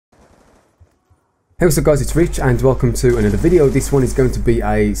Hey, what's up guys, it's Rich and welcome to another video. This one is going to be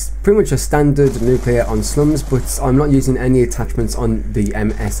pretty much a standard nuclear on slums, but I'm not using any attachments on the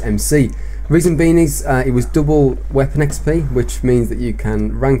MSMC. Reason being is it was double weapon XP, which means that you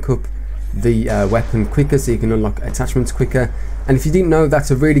can rank up the weapon quicker, so you can unlock attachments quicker. And if you didn't know, that's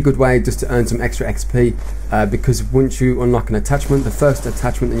a really good way just to earn some extra XP, because once you unlock an attachment, the first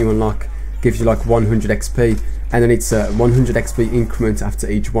attachment that you unlock gives you like 100 XP, and then it's a 100 XP increment after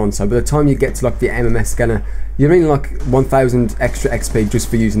each one. So by the time you get to like the MMS scanner, you're in like 1000 extra XP just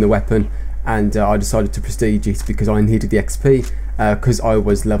for using the weapon. And I decided to prestige it because I needed the XP, because I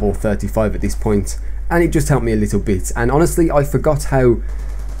was level 35 at this point, and it just helped me a little bit. And honestly, I forgot how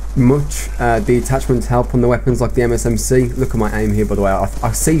much the attachments help on the weapons like the MSMC. Look at my aim here, by the way.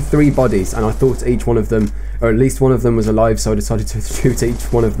 I see 3 bodies and I thought each one of them, or at least one of them, was alive, so I decided to shoot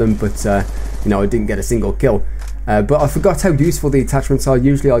each one of them, but you know, I didn't get a single kill. But I forgot how useful the attachments are.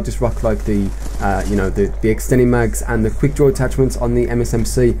 Usually I just rock like the you know, the extending mags and the quick draw attachments on the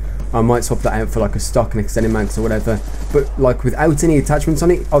MSMC. I might swap that out for like a stock and extending mags or whatever, but like without any attachments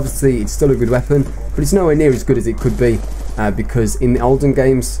on it, obviously it's still a good weapon, but it's nowhere near as good as it could be, because in the olden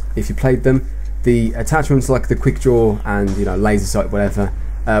games, if you played them, the attachments like the quick draw and, you know, laser sight, whatever,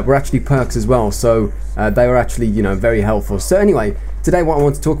 were actually perks as well, so they were actually, you know, very helpful. So anyway, today what I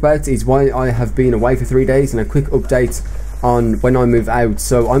want to talk about is why I have been away for 3 days, and a quick update on when I move out.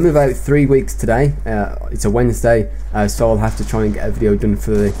 So I move out 3 weeks today. It's a Wednesday, so I'll have to try and get a video done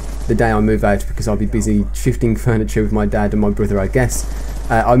for the day I move out, because I'll be busy shifting furniture with my dad and my brother, I guess.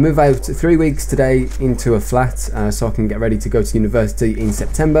 I move out 3 weeks today into a flat, so I can get ready to go to university in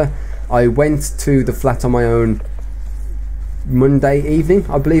September. I went to the flat on my own Monday evening,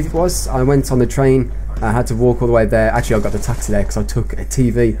 I believe it was. I went on the train. I had to walk all the way there. Actually, I got the taxi there because I took a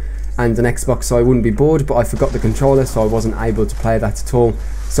TV and an Xbox so I wouldn't be bored, but I forgot the controller, so I wasn't able to play that at all.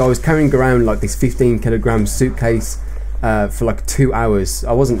 So I was carrying around like this 15kg suitcase for like 2 hours.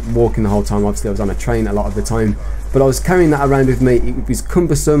 I wasn't walking the whole time, obviously I was on a train a lot of the time, but I was carrying that around with me. It was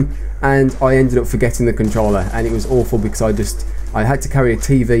cumbersome, and I ended up forgetting the controller, and it was awful because I had to carry a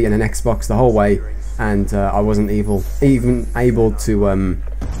TV and an Xbox the whole way, and I wasn't even able to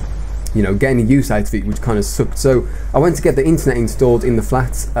you know, get any use out of it, which kind of sucked. So I went to get the internet installed in the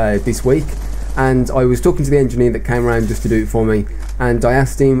flat this week, and I was talking to the engineer that came around just to do it for me, and I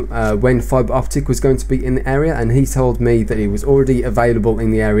asked him when fibre optic was going to be in the area, and he told me that it was already available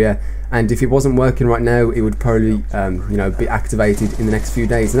in the area, and if it wasn't working right now, it would probably you know, be activated in the next few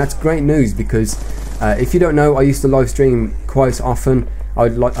days. And that's great news, because if you don't know, I used to live stream quite often.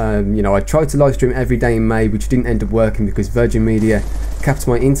 You know, I tried to live stream every day in May, which didn't end up working because Virgin Media capped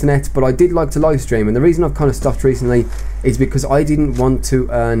my internet, but I did like to live stream, and the reason I've kind of stopped recently is because I didn't want to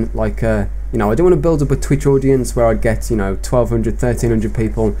earn like you know, I didn't want to build up a Twitch audience where I'd get, you know, 1200, 1300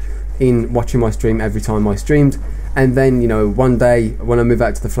 people in watching my stream every time I streamed, and then, you know, one day when I move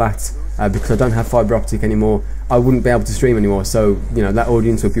out to the flat, because I don't have fibre optic anymore, I wouldn't be able to stream anymore. So, you know, that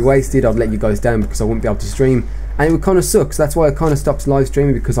audience would be wasted. I'd let you guys down because I wouldn't be able to stream, and it would kind of suck. So that's why I kind of stopped live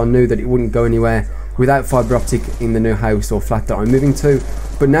streaming, because I knew that it wouldn't go anywhere without fibre optic in the new house or flat that I'm moving to.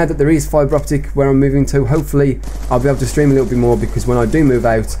 But now that there is fibre optic where I'm moving to, hopefully I'll be able to stream a little bit more, because when I do move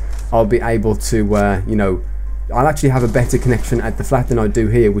out, I'll be able to, you know, I'll actually have a better connection at the flat than I do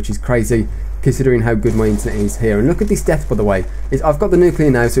here, which is crazy considering how good my internet is here. And look at this death, by the way. I've got the nuclear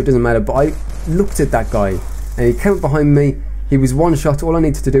now, so it doesn't matter, but I looked at that guy and he came up behind me. He was one shot. All I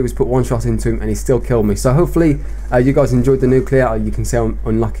needed to do was put one shot into him and he still killed me. So hopefully you guys enjoyed the nuclear. You can see I'm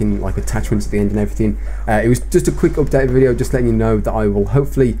unlocking like attachments at the end and everything. It was just a quick update video, just letting you know that I will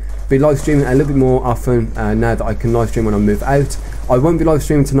hopefully be live streaming a little bit more often now that I can live stream when I move out. I won't be live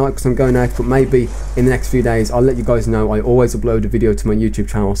streaming tonight because I'm going out, but maybe in the next few days I'll let you guys know. I always upload a video to my YouTube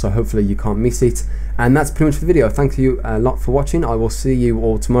channel, so hopefully you can't miss it. And that's pretty much the video. Thank you a lot for watching. I will see you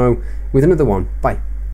all tomorrow with another one. Bye.